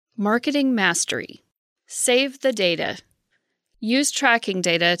Marketing Mastery. Save the data. Use tracking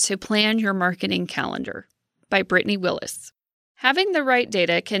data to plan your marketing calendar by Brittany Willis. Having the right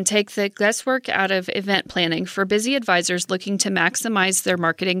data can take the guesswork out of event planning for busy advisors looking to maximize their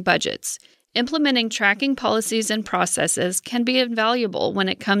marketing budgets. Implementing tracking policies and processes can be invaluable when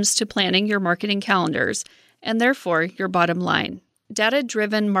it comes to planning your marketing calendars and therefore your bottom line.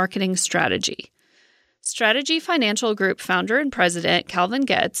 Data-driven marketing strategy. Strategy Financial Group founder and president Calvin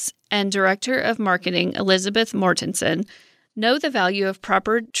Getz and director of marketing Elizabeth Mortensen know the value of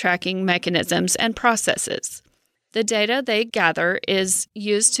proper tracking mechanisms and processes. The data they gather is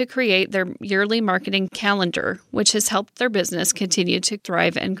used to create their yearly marketing calendar, which has helped their business continue to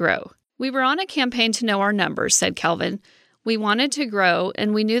thrive and grow. We were on a campaign to know our numbers, said Calvin. We wanted to grow,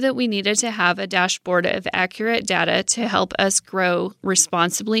 and we knew that we needed to have a dashboard of accurate data to help us grow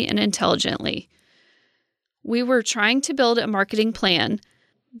responsibly and intelligently. We were trying to build a marketing plan,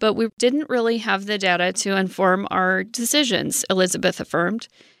 but we didn't really have the data to inform our decisions, Elizabeth affirmed.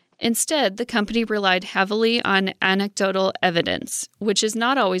 Instead, the company relied heavily on anecdotal evidence, which is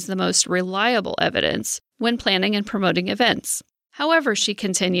not always the most reliable evidence when planning and promoting events. However, she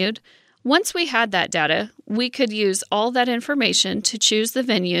continued, once we had that data, we could use all that information to choose the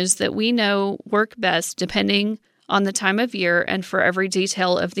venues that we know work best depending on the time of year and for every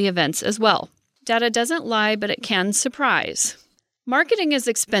detail of the events as well. Data doesn't lie, but it can surprise. Marketing is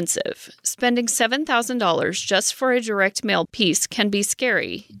expensive. Spending $7,000 just for a direct mail piece can be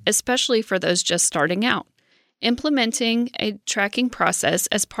scary, especially for those just starting out. Implementing a tracking process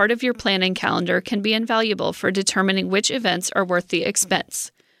as part of your planning calendar can be invaluable for determining which events are worth the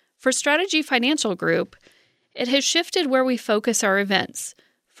expense. For Strategy Financial Group, it has shifted where we focus our events.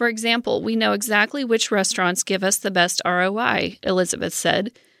 For example, we know exactly which restaurants give us the best ROI, Elizabeth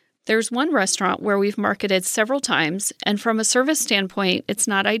said. There's one restaurant where we've marketed several times, and from a service standpoint, it's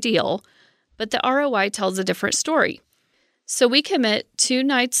not ideal, but the ROI tells a different story. So we commit 2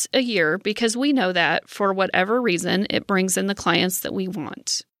 nights a year because we know that, for whatever reason, it brings in the clients that we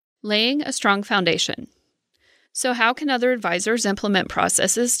want. Laying a strong foundation. So how can other advisors implement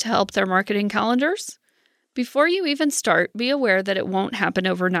processes to help their marketing calendars? Before you even start, be aware that it won't happen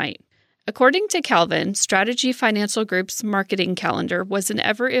overnight. According to Calvin, Strategy Financial Group's marketing calendar was an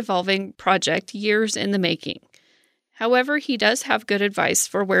ever-evolving project years in the making. However, he does have good advice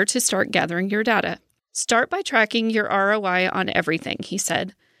for where to start gathering your data. Start by tracking your ROI on everything, he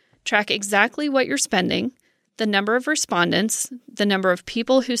said. Track exactly what you're spending, the number of respondents, the number of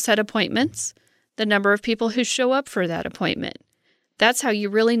people who set appointments, the number of people who show up for that appointment. That's how you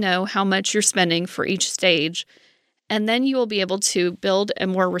really know how much you're spending for each stage, and then you will be able to build a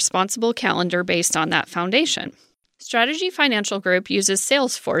more responsible calendar based on that foundation. Strategy Financial Group uses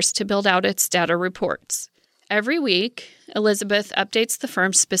Salesforce to build out its data reports. Every week, Elizabeth updates the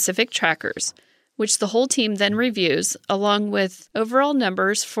firm's specific trackers, which the whole team then reviews, along with overall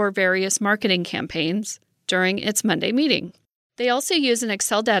numbers for various marketing campaigns during its Monday meeting. They also use an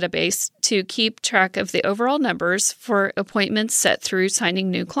Excel database to keep track of the overall numbers for appointments set through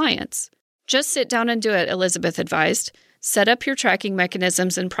signing new clients. Just sit down and do it, Elizabeth advised. Set up your tracking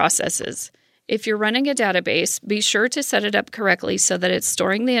mechanisms and processes. If you're running a database, be sure to set it up correctly so that it's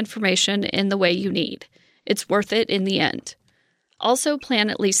storing the information in the way you need. It's worth it in the end. Also plan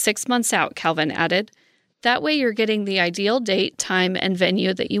at least 6 months out, Calvin added. That way you're getting the ideal date, time, and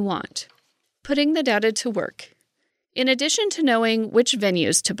venue that you want. Putting the data to work. In addition to knowing which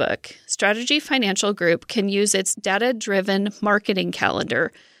venues to book, Strategy Financial Group can use its data-driven marketing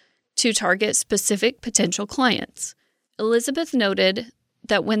calendar to target specific potential clients. Elizabeth noted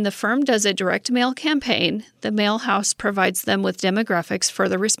that when the firm does a direct mail campaign, the mail house provides them with demographics for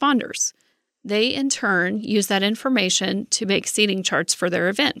the responders. They, in turn, use that information to make seating charts for their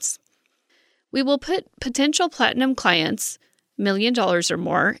events. We will put potential platinum clients, $1 million or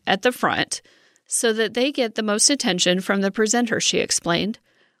more, at the front so that they get the most attention from the presenter, she explained.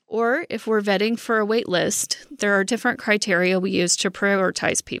 Or if we're vetting for a wait list, there are different criteria we use to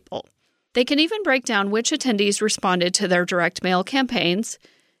prioritize people. They can even break down which attendees responded to their direct mail campaigns,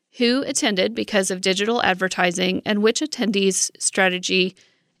 who attended because of digital advertising, and which attendees Strategy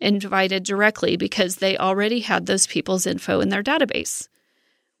invited directly because they already had those people's info in their database.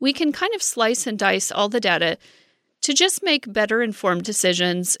 We can kind of slice and dice all the data to just make better informed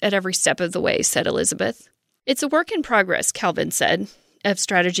decisions at every step of the way, said Elizabeth. It's a work in progress, Calvin said, of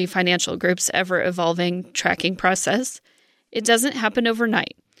Strategy Financial Group's ever-evolving tracking process. It doesn't happen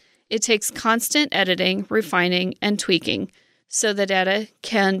overnight. It takes constant editing, refining, and tweaking so the data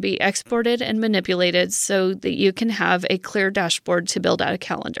can be exported and manipulated so that you can have a clear dashboard to build out a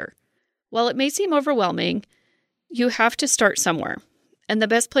calendar. While it may seem overwhelming, you have to start somewhere. And the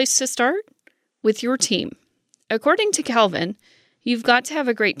best place to start? With your team. According to Calvin, you've got to have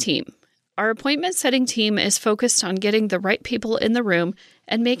a great team. Our appointment setting team is focused on getting the right people in the room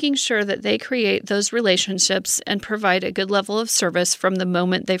and making sure that they create those relationships and provide a good level of service from the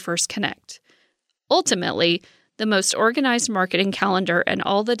moment they first connect. Ultimately, the most organized marketing calendar and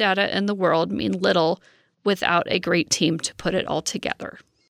all the data in the world mean little without a great team to put it all together.